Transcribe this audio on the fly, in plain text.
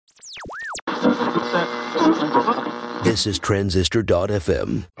This is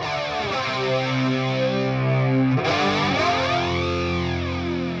Transistor.fm.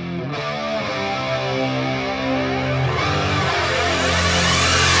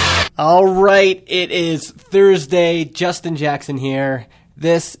 All right, it is Thursday. Justin Jackson here.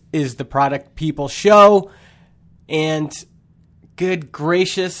 This is the Product People Show. And good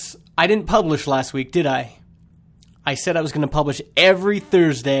gracious, I didn't publish last week, did I? I said I was going to publish every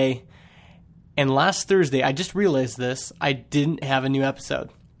Thursday. And last Thursday, I just realized this, I didn't have a new episode.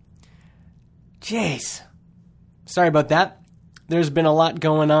 Jeez. Sorry about that. There's been a lot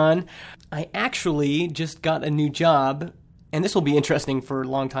going on. I actually just got a new job, and this will be interesting for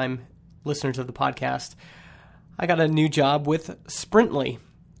long-time listeners of the podcast. I got a new job with Sprintly,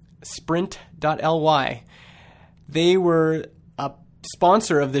 sprint.ly. They were a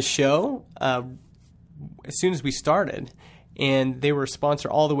sponsor of this show as soon as we started, and they were a sponsor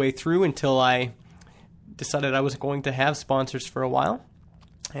all the way through until I decided I was going to have sponsors for a while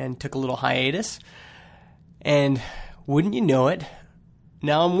and took a little hiatus. And wouldn't you know it,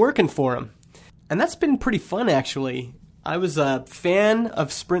 now I'm working for them. And that's been pretty fun, actually. I was a fan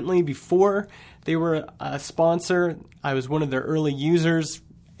of Sprintly before they were a sponsor. I was one of their early users,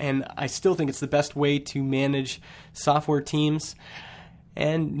 and I still think it's the best way to manage software teams.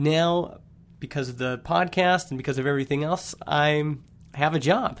 And now, because of the podcast and because of everything else, I have a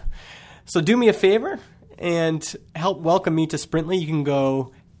job. So do me a favor and help welcome me to Sprintly. You can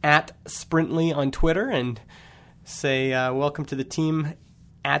go at Sprintly on Twitter and say welcome to the team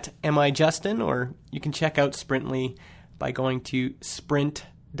at MIJustin, or you can check out Sprintly by going to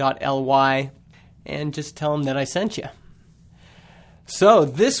sprint.ly and just tell them that I sent you. So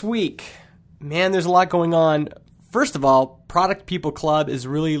this week, man, there's a lot going on. First of all, Product People Club is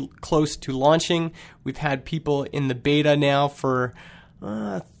really close to launching. We've had people in the beta now for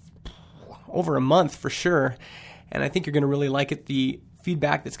over a month for sure, and I think you're going to really like it. The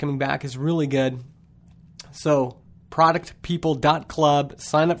feedback that's coming back is really good. So productpeople.club,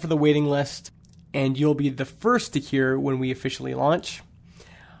 sign up for the waiting list, and you'll be the first to hear when we officially launch.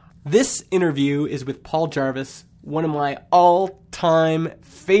 This interview is with Paul Jarvis, one of my all-time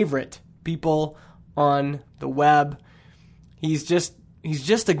favorite people on the web. He's just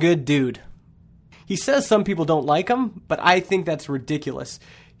a good dude. He says some people don't like him, but I think that's ridiculous.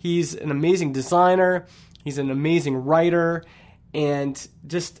 He's an amazing designer, he's an amazing writer, and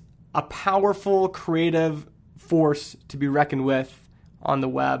just a powerful, creative force to be reckoned with on the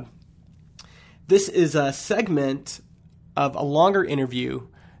web. This is a segment of a longer interview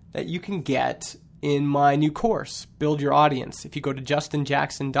that you can get in my new course, Build Your Audience. If you go to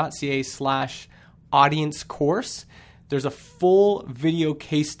justinjackson.ca/audience course, there's a full video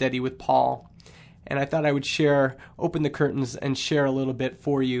case study with Paul. And I thought I would open the curtains and share a little bit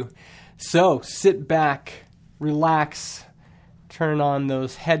for you. So sit back, relax, turn on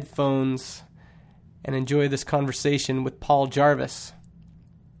those headphones, and enjoy this conversation with Paul Jarvis.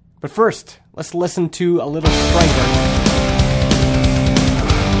 But first, let's listen to a little Striker.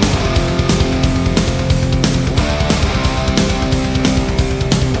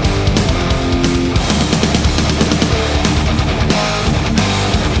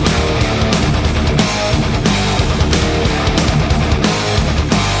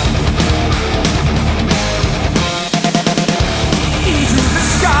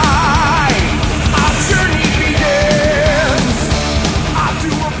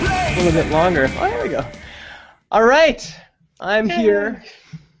 A bit longer. Oh, there we go. All right. I'm here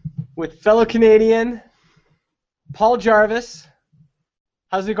with fellow Canadian Paul Jarvis.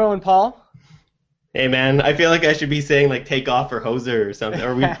 How's it going, Paul? Hey, man. I feel like I should be saying, like, take off or hoser or something.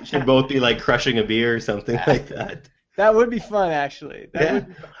 Or we should both be, like, crushing a beer or something like that. That would be fun, actually. Would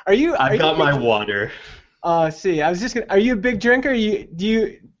be fun. I've got my water. See. I was just gonna, are you a big drinker? Are you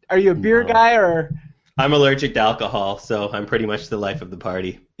a beer guy or? I'm allergic to alcohol, so I'm pretty much the life of the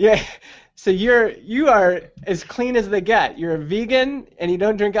party. Yeah, so you are as clean as they get. You're a vegan and you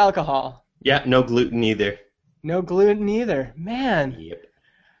don't drink alcohol. Yeah, no gluten either. No gluten either. Man. Yep.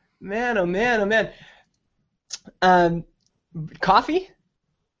 Man, oh man, oh man. Coffee?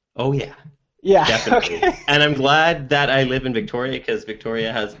 Oh yeah. Yeah. Definitely. Okay. And I'm glad that I live in Victoria because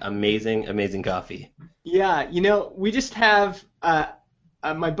Victoria has amazing, amazing coffee. Yeah, we just have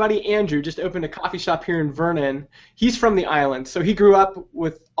my buddy Andrew just opened a coffee shop here in Vernon. He's from the island, so he grew up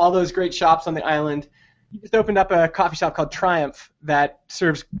with all those great shops on the island. He just opened up a coffee shop called Triumph that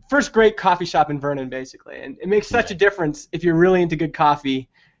serves first great coffee shop in Vernon, basically. And it makes such a difference if you're really into good coffee,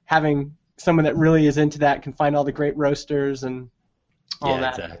 having someone that really is into that, can find all the great roasters and all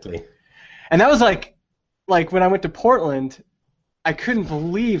that. Yeah, exactly. And that was like when I went to Portland, I couldn't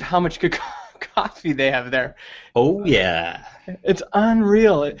believe how much good coffee they have there. Oh, yeah. It's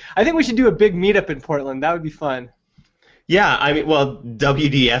unreal. I think we should do a big meetup in Portland. That would be fun. Yeah, I mean, well,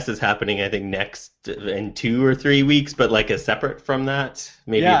 WDS is happening, I think, next in 2 or 3 weeks, but like a separate from that,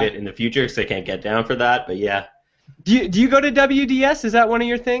 maybe a bit in the future, because I can't get down for that. But yeah. Do you go to WDS? Is that one of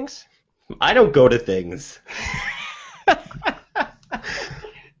your things? I don't go to things.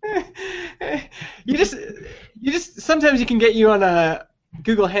 You just sometimes you can get you on a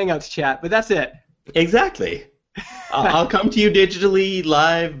Google Hangouts chat, but that's it. Exactly. I'll come to you digitally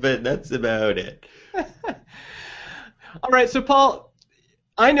live, but that's about it. All right, so Paul,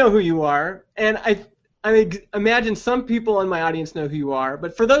 I know who you are, and I imagine some people in my audience know who you are,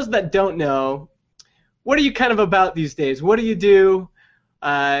 but for those that don't know, what are you kind of about these days? What do you do?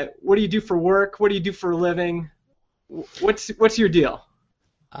 What do you do for work? What do you do for a living? What's your deal?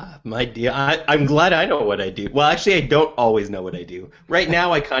 My deal. I'm glad I know what I do. Well, actually, I don't always know what I do. Right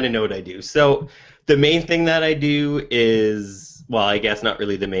now, I kind of know what I do. So the main thing that I do is, well, I guess not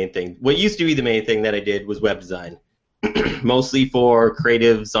really the main thing. What used to be the main thing that I did was web design. Mostly for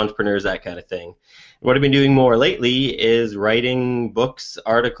creatives, entrepreneurs, that kind of thing. What I've been doing more lately is writing books,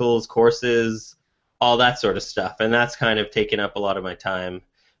 articles, courses, all that sort of stuff, and that's kind of taken up a lot of my time.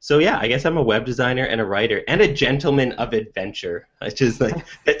 So yeah, I guess I'm a web designer and a writer and a gentleman of adventure, which is like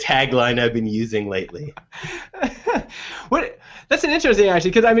the tagline I've been using lately. That's an interesting, actually,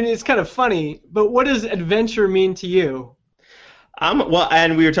 because I mean it's kind of funny, but what does adventure mean to you? Well,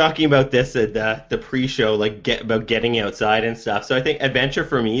 and we were talking about this at the pre-show, like about getting outside and stuff. So I think adventure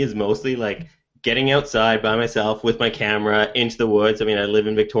for me is mostly like getting outside by myself with my camera into the woods. I mean, I live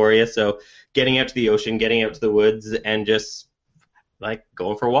in Victoria, so getting out to the ocean, getting out to the woods, and just like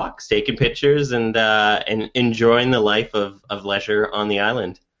going for walks, taking pictures, and enjoying the life of leisure on the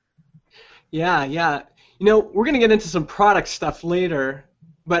island. Yeah. You know, we're gonna get into some product stuff later,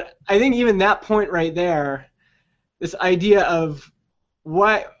 but I think even that point right there, this idea of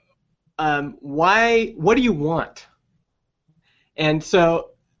what do you want? And so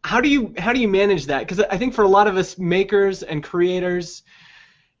how do you manage that? Because I think for a lot of us makers and creators,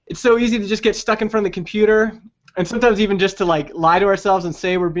 it's so easy to just get stuck in front of the computer, and sometimes even just to like lie to ourselves and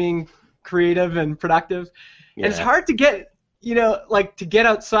say we're being creative and productive. Yeah. And it's hard to get, to get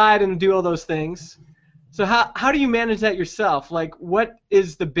outside and do all those things. So how do you manage that yourself? Like, what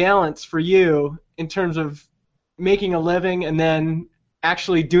is the balance for you in terms of making a living and then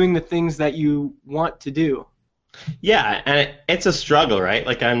actually doing the things that you want to do? Yeah, and it's a struggle, right?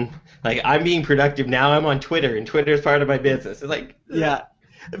 Like I'm being productive now. I'm on Twitter, and Twitter is part of my business. It's like, yeah,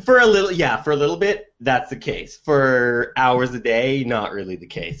 for a little bit, that's the case. For hours a day, not really the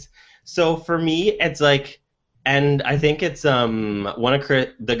case. So for me, it's like, and I think it's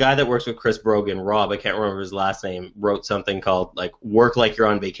the guy that works with Chris Brogan, Rob, I can't remember his last name, wrote something called like work like you're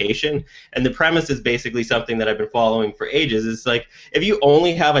on vacation. And the premise is basically something that I've been following for ages. It's like if you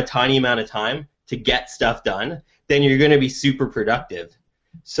only have a tiny amount of time to get stuff done, then you're going to be super productive.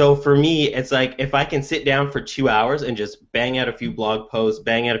 So for me, it's like if I can sit down for 2 hours and just bang out a few blog posts,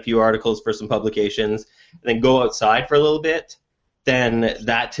 bang out a few articles for some publications, and then go outside for a little bit, then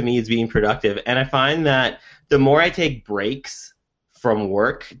that to me is being productive. And I find that the more I take breaks from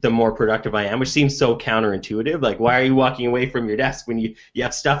work, the more productive I am, which seems so counterintuitive. Like, why are you walking away from your desk when you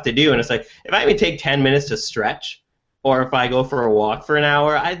have stuff to do? And it's like, if I even take 10 minutes to stretch, or if I go for a walk for an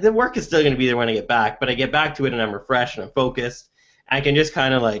hour, the work is still going to be there when I get back, but I get back to it and I'm refreshed and I'm focused. I can just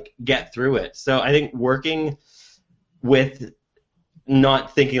kind of like get through it. So I think working with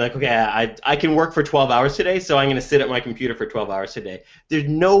not thinking like, okay, I can work for 12 hours today, so I'm going to sit at my computer for 12 hours today. There's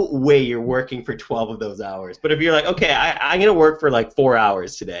no way you're working for 12 of those hours. But if you're like, okay, I'm going to work for like 4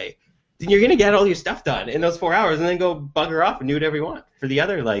 hours today, then you're going to get all your stuff done in those 4 hours and then go bugger off and do whatever you want for the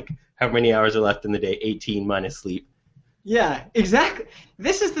other, like, however many hours are left in the day, 18 minus sleep. Yeah, exactly.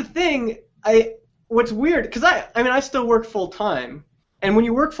 This is the thing. What's weird, because I still work full time. And when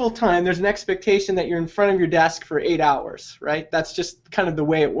you work full time, there's an expectation that you're in front of your desk for 8 hours, right? That's just kind of the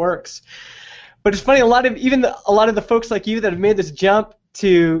way it works. But it's funny, a lot of the folks like you that have made this jump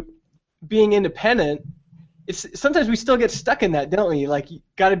to being independent, sometimes we still get stuck in that, don't we? Like, you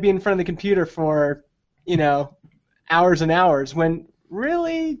got to be in front of the computer for, hours and hours. When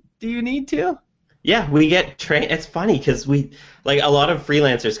really, do you need to? Yeah, we get trained. It's funny because a lot of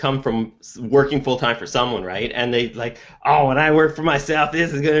freelancers come from working full time for someone, right? And they like, oh, when I work for myself,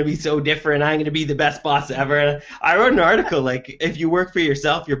 this is going to be so different. I'm going to be the best boss ever. And I wrote an article like, if you work for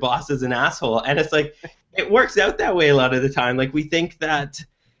yourself, your boss is an asshole. And it's like, it works out that way a lot of the time. Like, we think that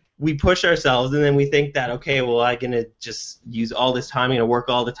we push ourselves, and then we think that, okay, well, I'm going to just use all this time. I'm going to work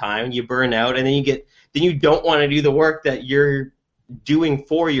all the time. And you burn out, and then you don't want to do the work that you're doing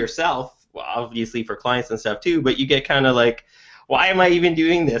for yourself. Well, obviously for clients and stuff too, but you get kind of like, why am I even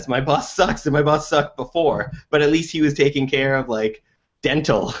doing this? My boss sucks, and my boss sucked before, but at least he was taking care of like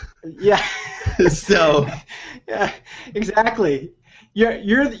dental. Yeah. So yeah, exactly.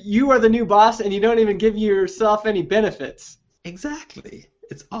 You are the new boss, and you don't even give yourself any benefits. exactly,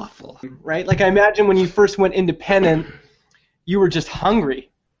 it's awful. Right? Like I imagine when you first went independent, you were just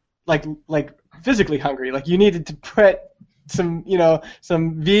hungry, like physically hungry. Like you needed to put some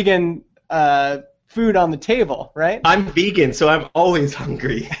vegan food on the table, right? I'm vegan, so I'm always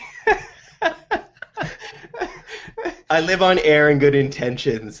hungry. I live on air and good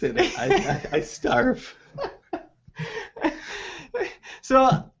intentions, and I starve.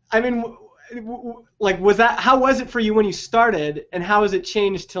 So, I mean, like, how was it for you when you started, and how has it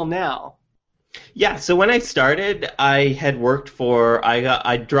changed till now? Yeah, so when I started, I had worked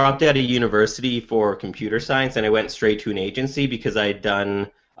I dropped out of university for computer science, and I went straight to an agency because I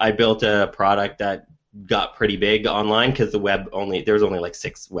built a product that got pretty big online because there was only like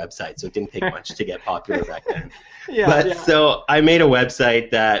 6 websites, so it didn't take much to get popular back then. So I made a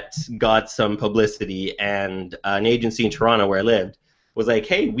website that got some publicity, and an agency in Toronto where I lived was like,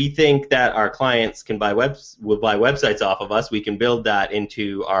 hey, we think that our clients will buy websites off of us. We can build that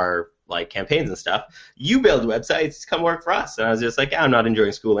into our like campaigns and stuff. You build websites, come work for us. And I was just like, I'm not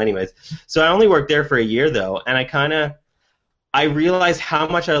enjoying school anyways. So I only worked there for a year though, and I realized how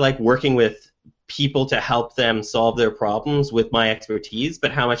much I like working with people to help them solve their problems with my expertise,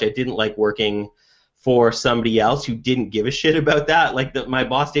 but how much I didn't like working for somebody else who didn't give a shit about that. Like my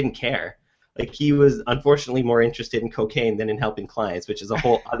boss didn't care. Like he was unfortunately more interested in cocaine than in helping clients, which is a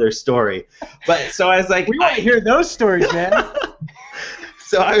whole other story. But so I was like, we want to hear those stories, man.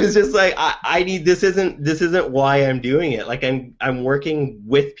 So I was just like, I need this isn't why I'm doing it. Like I'm working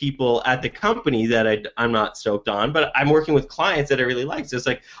with people at the company that I'm not stoked on, but I'm working with clients that I really like. So it's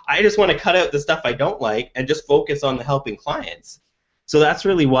like I just want to cut out the stuff I don't like and just focus on the helping clients. So that's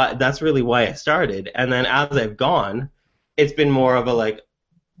really why I started. And then as I've gone, it's been more of a like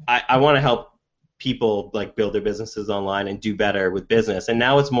I want to help people like build their businesses online and do better with business. And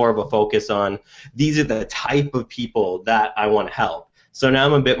now it's more of a focus on these are the type of people that I want to help. So now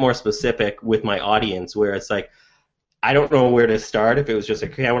I'm a bit more specific with my audience where it's like, I don't know where to start. If it was just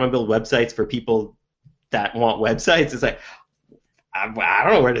like, okay, I want to build websites for people that want websites, it's like, I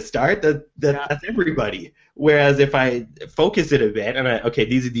don't know where to start. That's everybody. Whereas if I focus it a bit and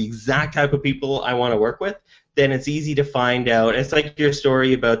these are the exact type of people I want to work with, then it's easy to find out. It's like your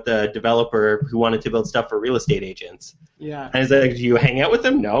story about the developer who wanted to build stuff for real estate agents. Yeah. And it's like, do you hang out with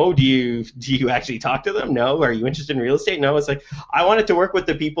them? No. Do you actually talk to them? No. Are you interested in real estate? No. It's like, I wanted to work with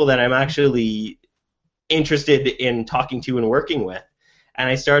the people that I'm actually interested in talking to and working with. And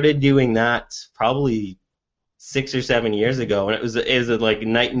I started doing that probably 6 or 7 years ago, and it was a like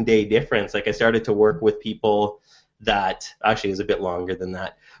night and day difference. Like I started to work with people that actually it was a bit longer than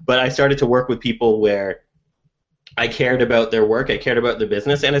that, but I started to work with people where I cared about their work, I cared about the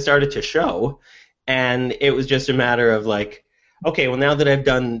business, and it started to show. And it was just a matter of like, okay, well now that I've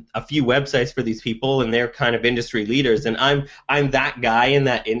done a few websites for these people and they're kind of industry leaders, and I'm that guy in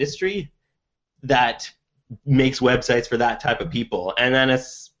that industry that makes websites for that type of people. And then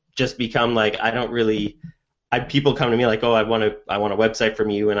it's just become like people come to me like, oh, I want a website from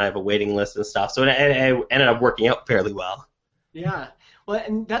you, and I have a waiting list and stuff. So it ended up working out fairly well. Yeah. Well,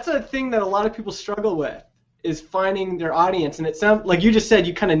 and that's a thing that a lot of people struggle with, is finding their audience. And it sounds like you just said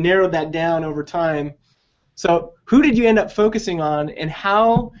you kind of narrowed that down over time. So who did you end up focusing on, and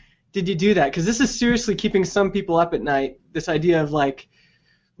how did you do that? Because this is seriously keeping some people up at night, this idea of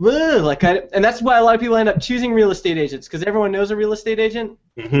and that's why a lot of people end up choosing real estate agents, because everyone knows a real estate agent.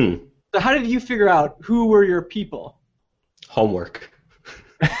 Mm-hmm. So how did you figure out who were your people? Homework.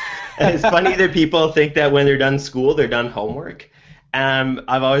 And it's funny that people think that when they're done school, they're done homework.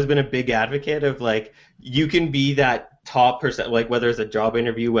 I've always been a big advocate of like, you can be that top percent, like whether it's a job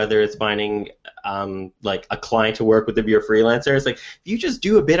interview, whether it's finding like a client to work with if you're a freelancer. It's like, if you just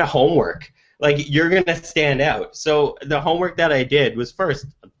do a bit of homework, like you're gonna stand out. So the homework that I did was first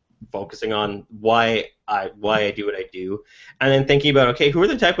focusing on why I do what I do, and then thinking about, okay, who are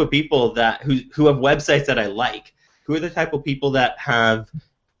the type of people who have websites that I like? Who are the type of people that have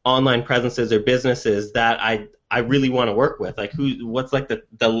online presences or businesses that I really want to work with? Like what's like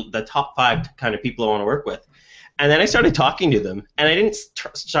the top 5 kind of people I want to work with? And then I started talking to them, and I didn't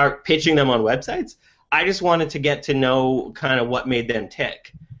start pitching them on websites. I just wanted to get to know kind of what made them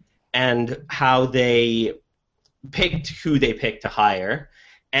tick and how they picked who they picked to hire.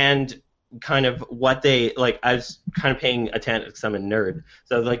 And kind of what they like. I was kind of paying attention because I'm a nerd,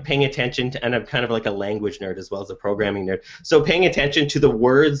 so I was like paying attention to, and I'm kind of like a language nerd as well as a programming nerd. So paying attention to the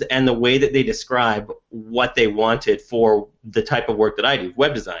words and the way that they describe what they wanted for the type of work that I do,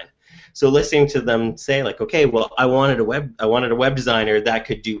 web design. So listening to them say like, okay, well, I wanted a web designer that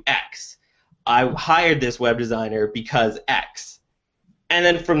could do X. I hired this web designer because X. And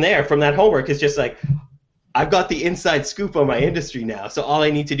then from there, from that homework, it's just like, I've got the inside scoop on my industry now, so all I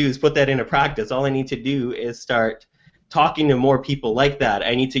need to do is put that into practice. All I need to do is start talking to more people like that.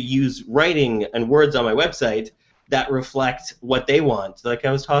 I need to use writing and words on my website that reflect what they want. Like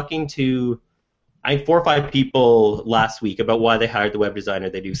I was talking to 4 or 5 people last week about why they hired the web designer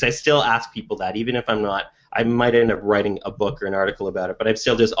they do. So I still ask people that, even if I'm not, I might end up writing a book or an article about it, but I'm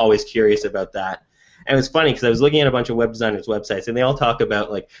still just always curious about that. And it was funny because I was looking at a bunch of web designers' websites, and they all talk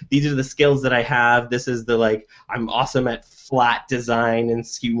about, like, these are the skills that I have. This is the, like, I'm awesome at flat design and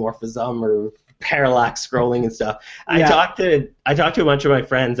skeuomorphism or parallax scrolling and stuff. Yeah. I talked to a bunch of my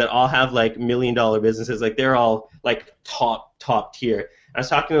friends that all have, like, $1 million businesses. Like, they're all, like, top tier. I was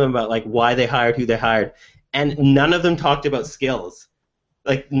talking to them about, like, why they hired, who they hired, and none of them talked about skills.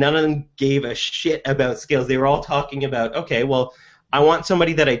 Like, none of them gave a shit about skills. They were all talking about, okay, well, I want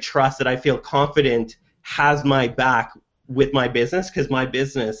somebody that I trust, that I feel confident has my back with my business, because my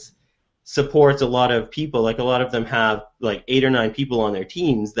business supports a lot of people. Like, a lot of them have like 8 or 9 people on their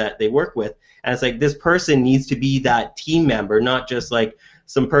teams that they work with. And it's like, this person needs to be that team member, not just like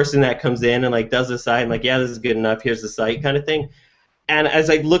some person that comes in and like does the site and like, yeah, this is good enough, here's the site kind of thing. And as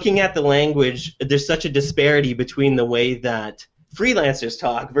like looking at the language, there's such a disparity between the way that freelancers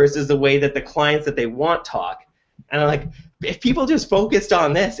talk versus the way that the clients that they want talk. And I'm like, if people just focused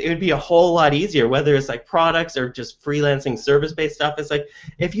on this, it would be a whole lot easier, whether it's like products or just freelancing service-based stuff. It's like,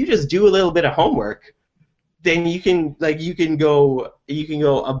 if you just do a little bit of homework, then you can go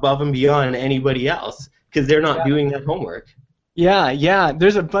above and beyond anybody else, because they're not doing that homework. Yeah.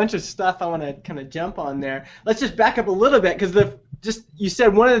 There's a bunch of stuff I want to kind of jump on there. Let's just back up a little bit, because you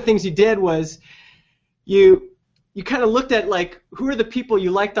said one of the things you did was you kind of looked at, like, who are the people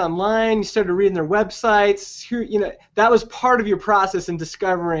you liked online. You started reading their websites. That was part of your process in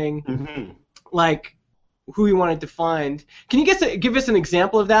discovering, like, who you wanted to find. Can you give us an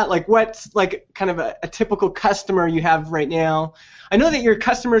example of that? Like, what's like kind of a typical customer you have right now? I know that your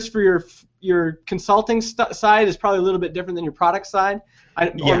customers for your consulting side is probably a little bit different than your product side,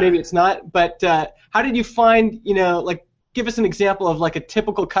 or maybe it's not. But how did you find, like, give us an example of like a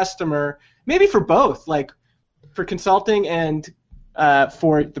typical customer, maybe for both, like, for consulting and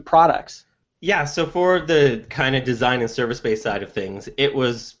for the products? Yeah, so for the kind of design and service-based side of things, it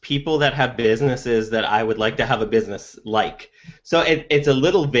was people that have businesses that I would like to have a business like. So it's a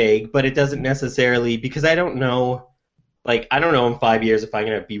little vague, but it doesn't necessarily, because I don't know in 5 years if I'm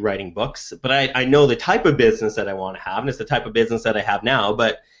going to be writing books, but I know the type of business that I want to have, and it's the type of business that I have now,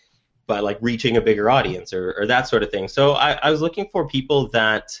 but like reaching a bigger audience or that sort of thing. So I was looking for people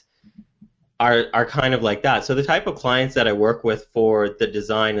that are kind of like that. So the type of clients that I work with for the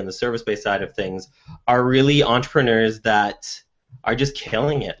design and the service-based side of things are really entrepreneurs that are just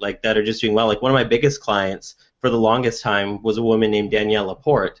killing it, like that are just doing well. Like, one of my biggest clients for the longest time was a woman named Danielle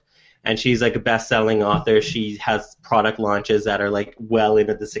Laporte, and she's like a best-selling author. She has product launches that are like well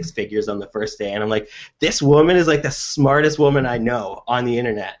into the 6 figures on the first day, and I'm like, this woman is like the smartest woman I know on the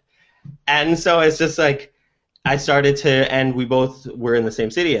internet. And so it's just like, I started to, and we both were in the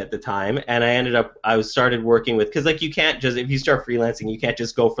same city at the time, and I started working with, because like, you can't just, if you start freelancing, you can't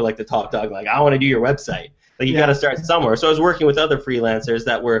just go for like the top dog, like, I want to do your website. Like, you got to start somewhere. So I was working with other freelancers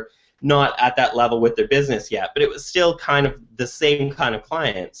that were not at that level with their business yet, but it was still kind of the same kind of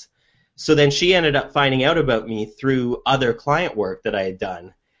clients. So then she ended up finding out about me through other client work that I had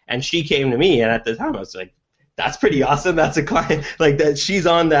done, and she came to me, and at the time I was like, that's pretty awesome. That's a client, like, that she's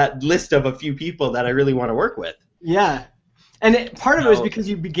on that list of a few people that I really want to work with. Yeah. And part of it was because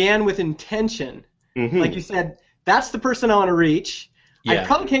you began with intention. Like you said, that's the person I want to reach. Yeah. I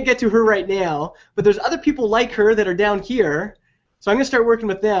probably can't get to her right now, but there's other people like her that are down here, so I'm going to start working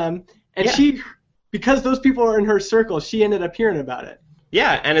with them. And she, because those people are in her circle, she ended up hearing about it.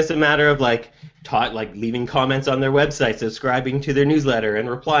 Yeah, and it's a matter of like leaving comments on their website, subscribing to their newsletter, and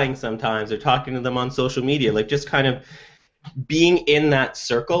replying sometimes, or talking to them on social media. Like, just kind of being in that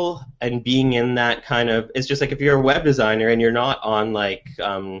circle and being in that kind of, it's just like, if you're a web designer and you're not on like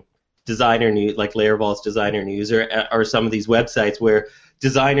designer news, like Laravel's Designer News, or some of these websites where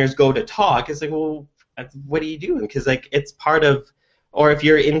designers go to talk, it's like, well, what are you doing? Because like, it's part of Or if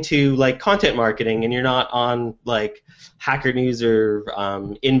you're into like content marketing and you're not on like Hacker News or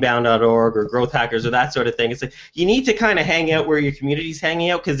inbound.org or Growth Hackers or that sort of thing, it's like you need to kind of hang out where your community's hanging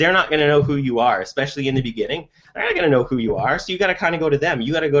out, because they're not going to know who you are, especially in the beginning. They're not going to know who you are, so you got to kind of go to them.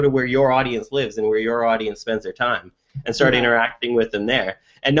 You got to go to where your audience lives and where your audience spends their time and start interacting with them there,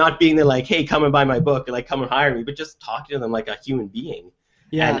 and not being there like, hey, come and buy my book, or like come and hire me, but just talking to them like a human being.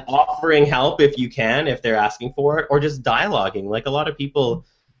 Yeah. And offering help if you can, if they're asking for it, or just dialoguing. Like a lot of people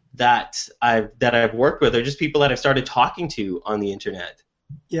that I've worked with are just people that I've started talking to on the internet.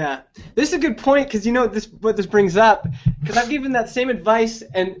 Yeah, this is a good point, because you know what this brings up, because I've given that same advice,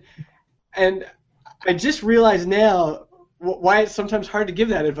 and I just realized now why it's sometimes hard to give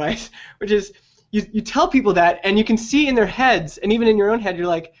that advice, which is you tell people that, and you can see in their heads, and even in your own head, you're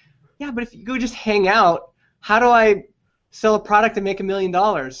like, yeah, but if you go just hang out, how do I sell a product and make $1 million?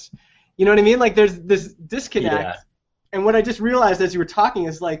 You know what I mean? Like there's this disconnect. Yeah. And what I just realized as you were talking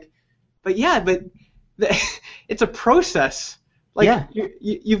is like, but it's a process. Like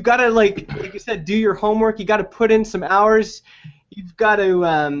you've got to like you said, do your homework. You got to put in some hours. You've got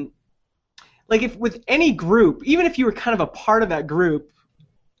to like if with any group, even if you were kind of a part of that group,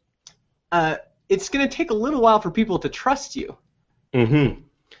 it's going to take a little while for people to trust you. Mm-hmm.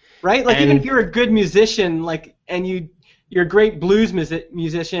 Right? Like even if you're a good musician, like and you're a great blues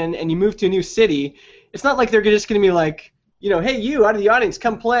musician and you move to a new city, it's not like they're just going to be like, you know, hey, you out of the audience,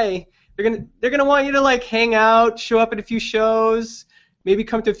 come play. They're gonna want you to like hang out, show up at a few shows, maybe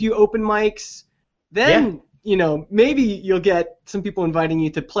come to a few open mics. Then you know maybe you'll get some people inviting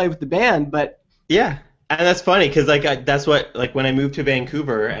you to play with the band. But yeah, and that's funny because like that's what like when I moved to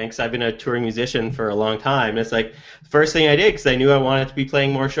Vancouver, and because I've been a touring musician for a long time, it's like first thing I did because I knew I wanted to be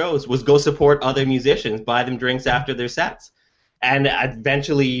playing more shows was go support other musicians, buy them drinks after their sets, and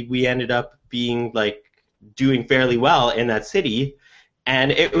eventually we ended up being like doing fairly well in that city.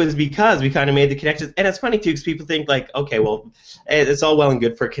 And it was because we kind of made the connections. And it's funny, too, because people think, like, okay, well, it's all well and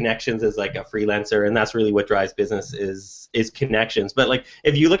good for connections as, like, a freelancer, and that's really what drives business is connections. But, like,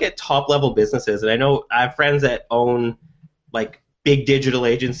 if you look at top-level businesses, and I know I have friends that own, like, big digital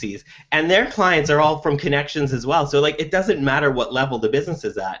agencies, and their clients are all from connections as well. So, like, it doesn't matter what level the business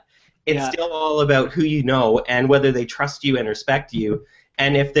is at. It's still all about who you know and whether they trust you and respect you.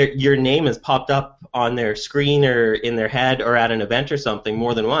 And if your name has popped up on their screen or in their head or at an event or something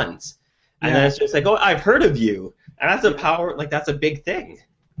more than once, and then it's just like, oh, I've heard of you, and that's a power, like that's a big thing.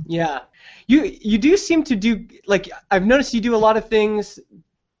 Yeah, you do seem to do like I've noticed you do a lot of things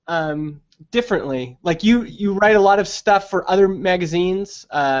differently. Like you write a lot of stuff for other magazines,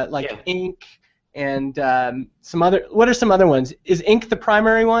 like Inc. and some other. What are some other ones? Is Inc. the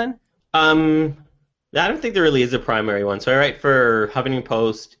primary one? I don't think there really is a primary one. So I write for Huffington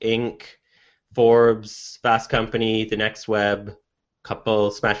Post, Inc., Forbes, Fast Company, The Next Web,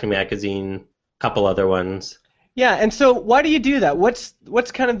 couple Smashing Magazine, couple other ones. Yeah, and so why do you do that? What's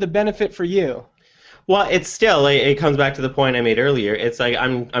kind of the benefit for you? Well, it's still it comes back to the point I made earlier. It's like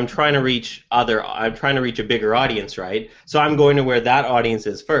I'm trying to reach a bigger audience, right? So I'm going to where that audience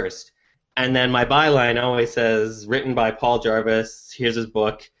is first. And then my byline always says written by Paul Jarvis, here's his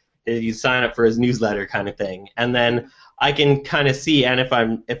book. You sign up for his newsletter kind of thing, and then I can kind of see, and if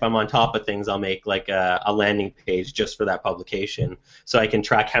I'm on top of things, I'll make like a landing page just for that publication, so I can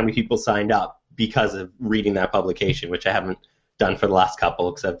track how many people signed up because of reading that publication, which I haven't done for the last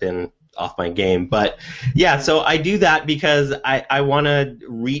couple because I've been off my game. But yeah, so I do that because I want to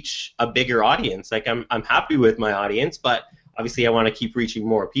reach a bigger audience. Like I'm happy with my audience, but obviously I want to keep reaching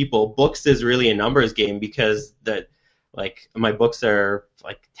more people. Books is really a numbers game because like my books are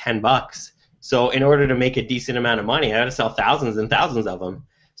like $10. So in order to make a decent amount of money, I got to sell thousands and thousands of them.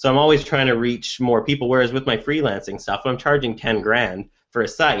 So I'm always trying to reach more people. Whereas with my freelancing stuff, I'm charging $10,000 for a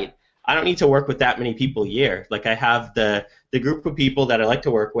site. I don't need to work with that many people a year. Like I have the group of people that I like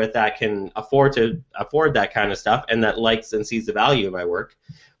to work with that can afford that kind of stuff and that likes and sees the value of my work.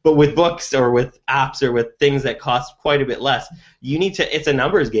 But with books or with apps or with things that cost quite a bit less, it's a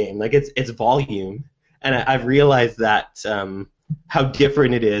numbers game. Like it's volume. And I've realized that how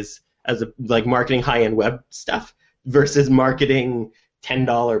different it is as like marketing high-end web stuff versus marketing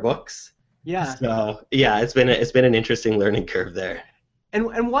 $10 books. Yeah. So yeah, it's been an interesting learning curve there.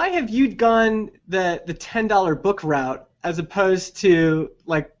 And why have you gone the $10 book route as opposed to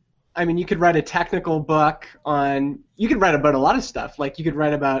like, I mean, you could write a technical book you could write about a lot of stuff. Like you could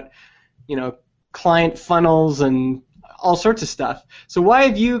write about, you know, client funnels and all sorts of stuff. So why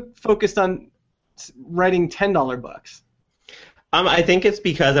have you focused on writing $10 books? I think it's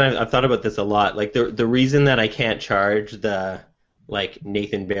because, and I've thought about this a lot, like the reason that I can't charge the like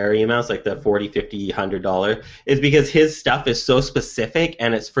Nathan Barry amounts, like the $40, $50, $100, is because his stuff is so specific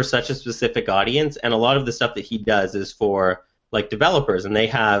and it's for such a specific audience. And a lot of the stuff that he does is for like developers, and they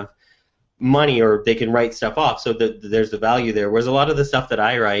have money or they can write stuff off, so there's the value there. Whereas a lot of the stuff that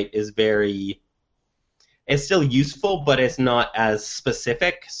I write is it's still useful, but it's not as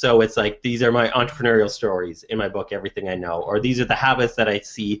specific. So it's like, these are my entrepreneurial stories in my book, Everything I Know, or these are the habits that I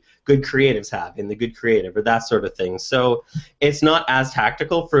see good creatives have in The Good Creative, or that sort of thing. So it's not as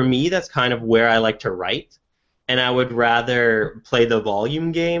tactical. For me, that's kind of where I like to write, and I would rather play the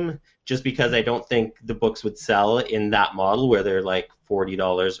volume game, just because I don't think the books would sell in that model where they're like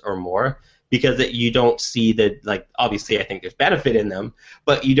 $40 or more, because you don't see the, like, obviously I think there's benefit in them,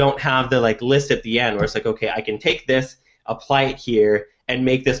 but you don't have the like list at the end where it's like, okay, I can take this, apply it here, and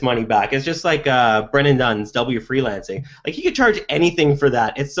make this money back. It's just like Brennan Dunn's W Freelancing. Like, he could charge anything for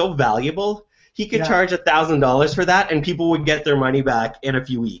that. It's so valuable. He could charge $1,000 for that, and people would get their money back in a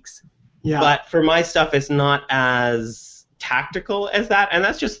few weeks. Yeah. But for my stuff, it's not as tactical as that, and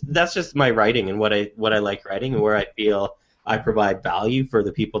that's just my writing and what I like writing, and where I feel I provide value for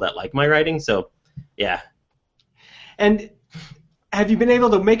the people that like my writing. So, yeah. And have you been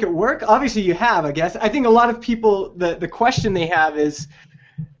able to make it work? Obviously you have, I guess. I think a lot of people, the question they have is,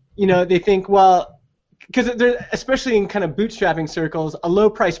 they think, well, because especially in kind of bootstrapping circles, a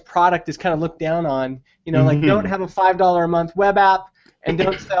low-priced product is kind of looked down on. Like, don't have a $5 a month web app, and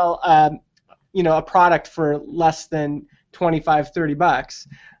don't sell, a product for less than $25,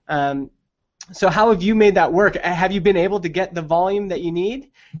 $30. So how have you made that work? Have you been able to get the volume that you need,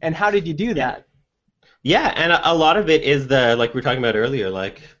 and how did you do that? Yeah, and a lot of it is like we were talking about earlier,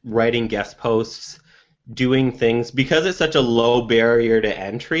 like writing guest posts, doing things. Because it's such a low barrier to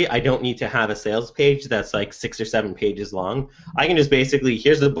entry, I don't need to have a sales page that's like 6 or 7 pages long. I can just basically,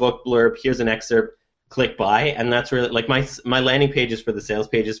 here's the book blurb, here's an excerpt, click buy, and that's really, like, my landing pages for the sales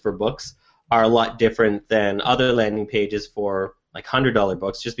pages for books are a lot different than other landing pages for like $100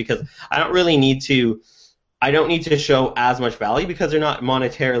 books, just because I don't need to show as much value, because they're not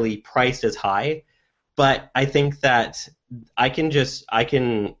monetarily priced as high. But I think that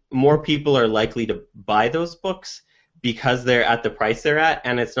more people are likely to buy those books because they're at the price they're at,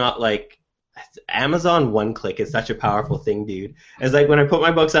 and it's not like Amazon one-click is such a powerful thing, dude. It's like when I put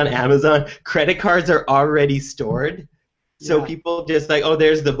my books on Amazon, credit cards are already stored, so people just like, oh,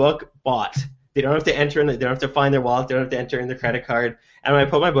 there's the book, bought. They don't have to they don't have to find their wallet, they don't have to enter in their credit card. And when I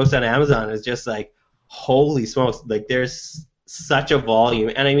put my books on Amazon, it's just like, holy smokes, like, there's such a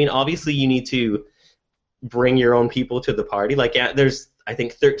volume. And I mean, obviously you need to bring your own people to the party. Like, there's, I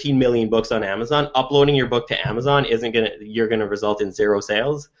think, 13 million books on Amazon. Uploading your book to Amazon you're gonna result in 0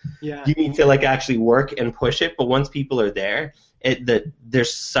 sales. Yeah. You need to like actually work and push it. But once people are there,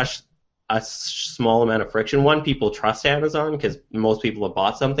 there's such a small amount of friction. One, people trust Amazon because most people have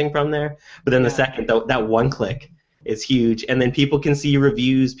bought something from there. But then the second, that one click is huge. And then people can see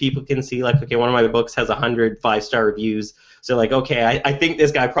reviews. People can see, like, okay, one of my books has 100 5-star reviews. So like, okay, I think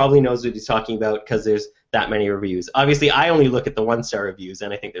this guy probably knows what he's talking about because there's that many reviews. Obviously, I only look at the 1-star reviews,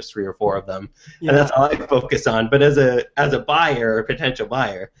 and I think there's 3 or 4 of them, and that's all I focus on. But as a buyer or a potential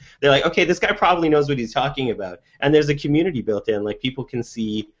buyer, they're like, okay, this guy probably knows what he's talking about. And there's a community built in. Like, people can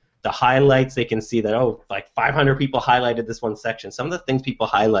see the highlights. They can see that, oh, like 500 people highlighted this one section. Some of the things people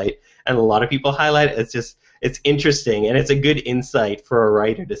highlight, and a lot of people highlight, it's interesting, and it's a good insight for a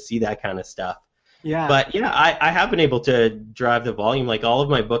writer to see that kind of stuff. Yeah. But yeah, I have been able to drive the volume. Like, all of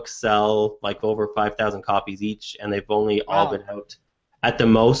my books sell like over 5,000 copies each, and they've only all been out at the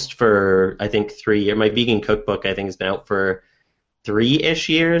most for, I think, 3 years. My vegan cookbook, I think, has been out for 3-ish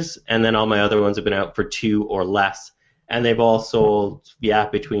years, and then all my other ones have been out for 2 or less. And they've all sold,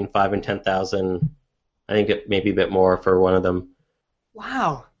 between 5,000 and 10,000. I think maybe a bit more for one of them.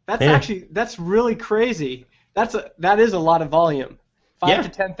 Wow, that's really crazy. That is a lot of volume. 5 to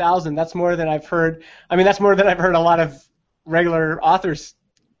 10,000. That's more than I've heard. I mean, that's more than I've heard a lot of regular authors,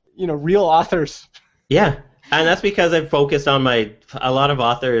 real authors. Yeah, and that's because I've focused on a lot of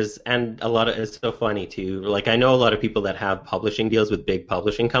authors, and it's so funny too. Like, I know a lot of people that have publishing deals with big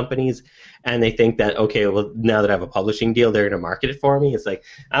publishing companies, and they think that, okay, well, now that I have a publishing deal, they're going to market it for me. It's like,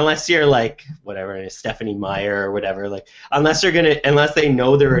 unless you're like, whatever, Stephanie Meyer or whatever, like, unless they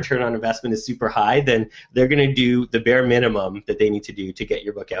know their return on investment is super high, then they're going to do the bare minimum that they need to do to get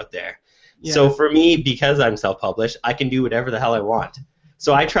your book out there. Yeah. So for me, because I'm self-published, I can do whatever the hell I want.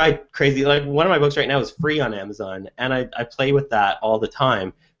 So I tried crazy, like, one of my books right now is free on Amazon, and I play with that all the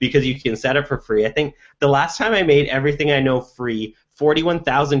time because you can set it for free. I think the last time I made Everything I Know free,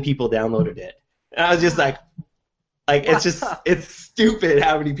 41,000 people downloaded it. And I was just like it's stupid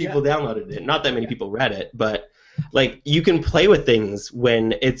how many people downloaded it. Not that many people read it, but like you can play with things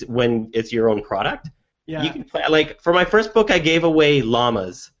when it's your own product. Yeah. You can play, like for my first book, I gave away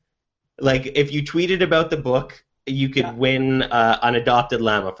llamas. Like if you tweeted about the book, you could win an adopted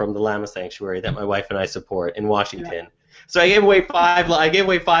llama from the llama sanctuary that my wife and I support in Washington. Yeah. So I gave away five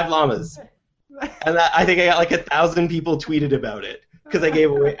llamas, and I think I got like 1,000 people tweeted about it because I gave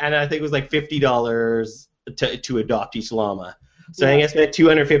away, and I think it was like $50 to adopt each llama. So I think I spent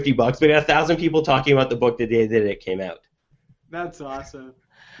 $250, but I got 1,000 people talking about the book the day that it came out. That's awesome.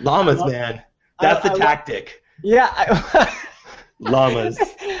 Llamas, man. That's the tactic. Yeah. Llamas.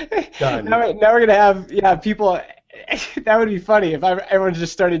 Done. Now we're gonna have people. That would be funny if everyone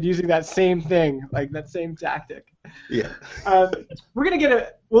just started using that same thing, like that same tactic. Yeah.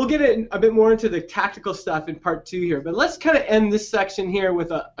 We'll get a bit more into the tactical stuff in part 2 here, but let's kind of end this section here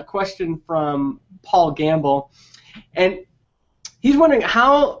with a question from Paul Gamble, and he's wondering,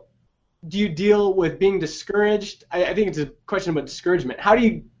 how do you deal with being discouraged? I think it's a question about discouragement. How do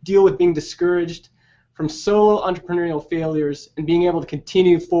you deal with being discouraged from solo entrepreneurial failures and being able to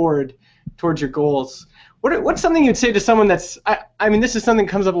continue forward towards your goals? What's something you'd say to someone that's, I mean, this is something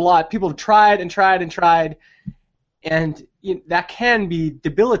that comes up a lot. People have tried and tried and tried, and that can be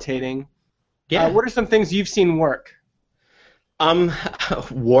debilitating. Yeah. What are some things you've seen work?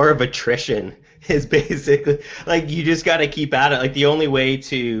 War of attrition is basically, like, you just got to keep at it. Like, the only way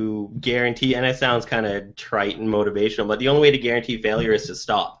to guarantee, and it sounds kind of trite and motivational, but the only way to guarantee failure is to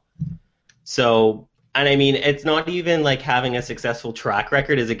stop. So, and I mean, it's not even like having a successful track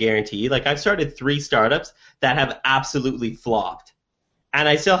record is a guarantee. Like, I've started 3 startups that have absolutely flopped. And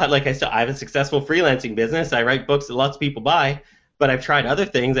I have a successful freelancing business. I write books that lots of people buy, but I've tried other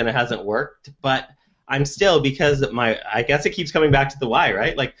things and it hasn't worked. But I'm still, because I guess it keeps coming back to the why,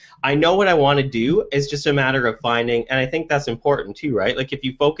 right? Like, I know what I want to do. It's just a matter of finding, and I think that's important too, right? Like, if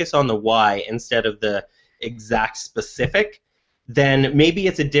you focus on the why instead of the exact specific, then maybe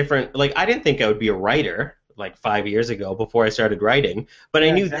it's a different, like, I didn't think I would be a writer like 5 years ago before I started writing, but I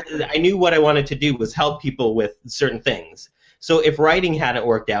knew what I wanted to do was help people with certain things. So if writing hadn't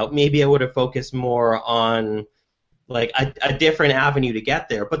worked out, maybe I would have focused more on like a different avenue to get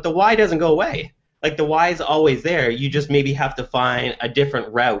there. But the why doesn't go away. Like, the why is always there. You just maybe have to find a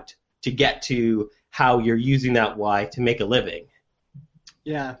different route to get to how you're using that why to make a living.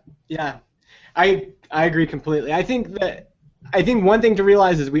 Yeah. I agree completely. I think one thing to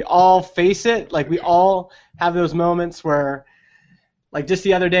realize is we all face it. Like, we all have those moments where, like, just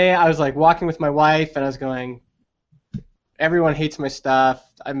the other day I was like walking with my wife and I was going, everyone hates my stuff.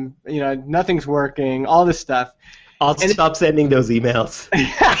 Nothing's working, all this stuff. I'll stop sending those emails.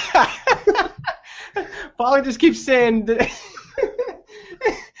 Paulie just keeps saying that.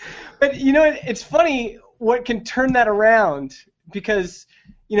 But it's funny what can turn that around, because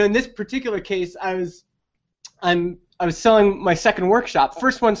in this particular case I was selling my second workshop.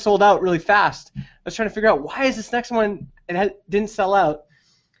 First one sold out really fast. I was trying to figure out, why is this next one didn't sell out?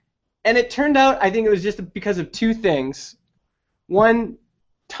 And it turned out, I think it was just because of 2 things. One,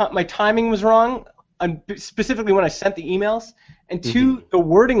 my timing was wrong, specifically when I sent the emails. And 2, the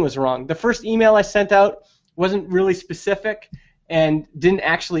wording was wrong. The first email I sent out wasn't really specific and didn't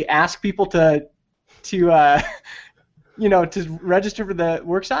actually ask people to register for the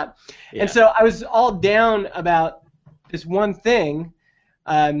workshop. Yeah. And so I was all down about this one thing,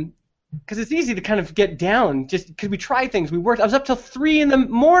 because it's easy to kind of get down just because we try things. We worked. I was up till 3 a.m.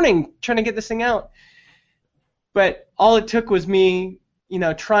 trying to get this thing out. But all it took was me,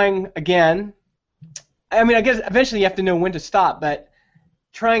 trying again. I mean, I guess eventually you have to know when to stop, but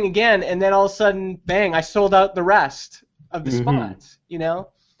trying again, and then all of a sudden, bang, I sold out the rest of the spots,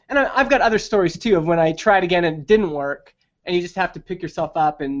 And I've got other stories, too, of when I tried again and it didn't work, and you just have to pick yourself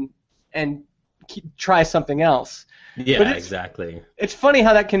up and try something else. Yeah, exactly. It's funny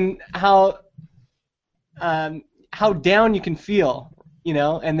how that can, how down you can feel,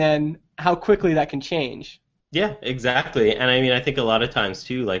 and then how quickly that can change. Yeah, exactly. And I mean, I think a lot of times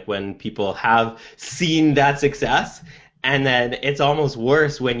too, like when people have seen that success, and then it's almost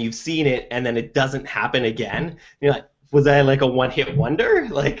worse when you've seen it and then it doesn't happen again. You're like, was I like a one-hit wonder?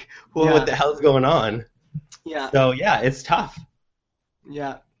 Like, what the hell's going on? Yeah. So yeah, it's tough.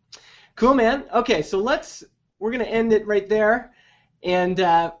 Yeah. Cool, man. Okay, so we're gonna end it right there. And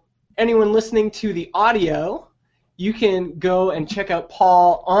anyone listening to the audio, you can go and check out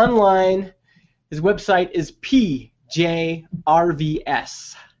Paul online. His website is pjrvs,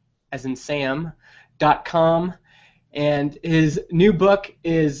 as in Sam.com, and his new book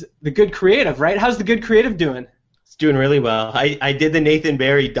is The Good Creative, right? How's The Good Creative doing? It's doing really well. I did the Nathan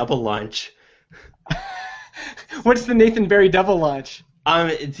Barry double launch. What's the Nathan Barry double launch?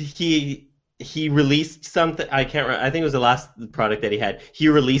 He he released something. I can't remember. I think it was the last product that he had. He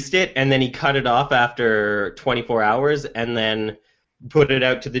released it, and then he cut it off after 24 hours, and then put it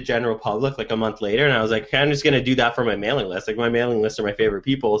out to the general public like a month later. And I was like, okay, I'm just going to do that for my mailing list. Like, my mailing list are my favorite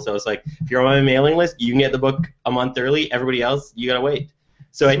people. So it's like, if you're on my mailing list, you can get the book a month early. Everybody else, you got to wait.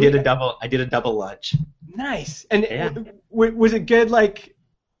 So I did a double launch. Nice. And Yeah. Was it good, like,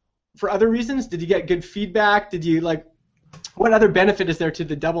 for other reasons? Did you get good feedback? Did you, like, what other benefit is there to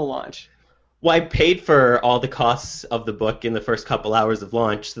the double launch? Well, I paid for all the costs of the book in the first couple hours of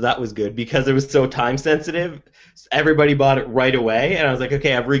launch, so that was good because it was so time sensitive. Everybody bought it right away, and I was like,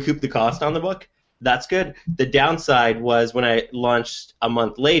 okay, I've recouped the cost on the book. That's good. The downside was when I launched a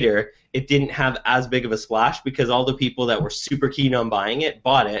month later, it didn't have as big of a splash because all the people that were super keen on buying it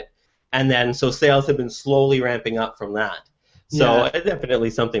bought it, and then so sales have been slowly ramping up from that. So it's definitely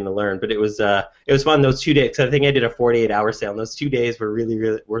something to learn, but it was fun those 2 days. 'Cause I think I did a 48-hour sale, and those 2 days were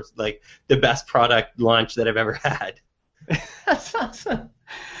really were like the best product launch that I've ever had. That's awesome.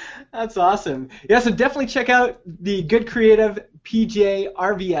 That's awesome. Yeah, so definitely check out the Good Creative,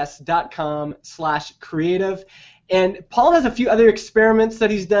 pjrvs.com/creative. And Paul has a few other experiments that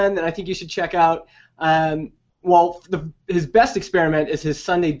he's done that I think you should check out. His best experiment is his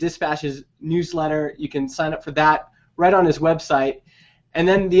Sunday Dispatches newsletter. You can sign up for that right on his website. And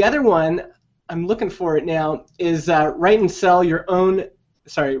then the other one, I'm looking for it now, is Write and Sell Your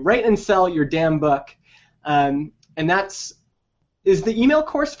Damn Book. And is the email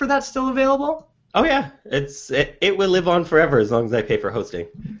course for that still available? Oh yeah, it will live on forever as long as I pay for hosting.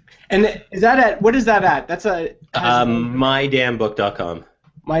 And what is that at? That's mydamnbook.com.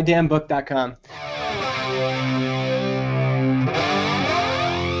 Mydamnbook.com.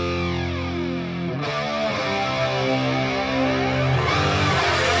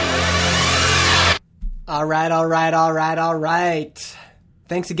 All right.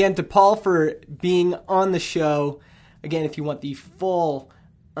 Thanks again to Paul for being on the show. Again, if you want the full,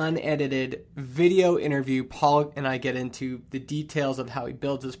 unedited video interview, Paul and I get into the details of how he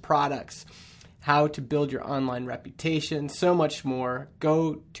builds his products, how to build your online reputation, so much more.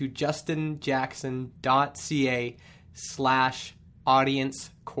 Go to justinjackson.ca/audience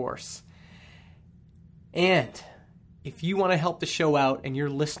course. And if you want to help the show out and you're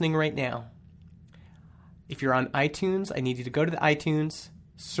listening right now, if you're on iTunes, I need you to go to the iTunes,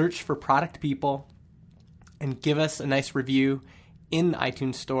 search for Product People, and give us a nice review in the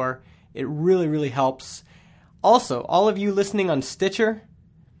iTunes store. It really helps. Also, all of you listening on Stitcher,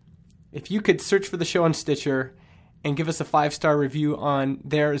 if you could search for the show on Stitcher and give us a 5-star review on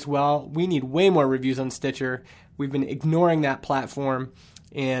there as well. We need way more reviews on Stitcher. We've been ignoring that platform,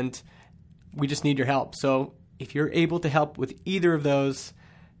 and we just need your help. So if you're able to help with either of those,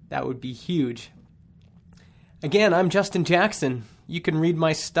 that would be huge. Again, I'm Justin Jackson. You can read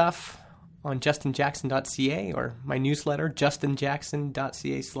my stuff on justinjackson.ca or my newsletter,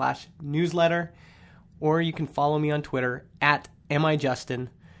 justinjackson.ca/newsletter, or you can follow me on Twitter @MIJustin.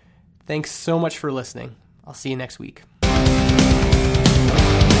 Thanks so much for listening. I'll see you next week.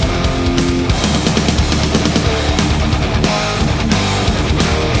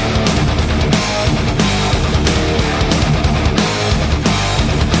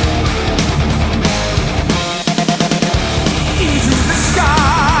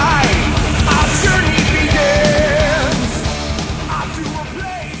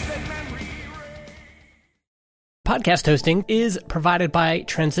 Podcast hosting is provided by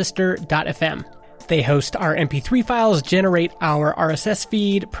Transistor.fm. They host our MP3 files, generate our RSS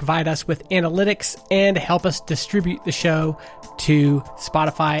feed, provide us with analytics, and help us distribute the show to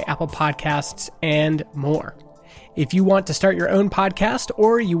Spotify, Apple Podcasts, and more. If you want to start your own podcast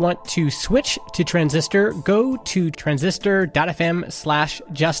or you want to switch to Transistor, go to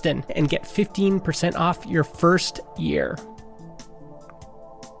transistor.fm/Justin and get 15% off your first year.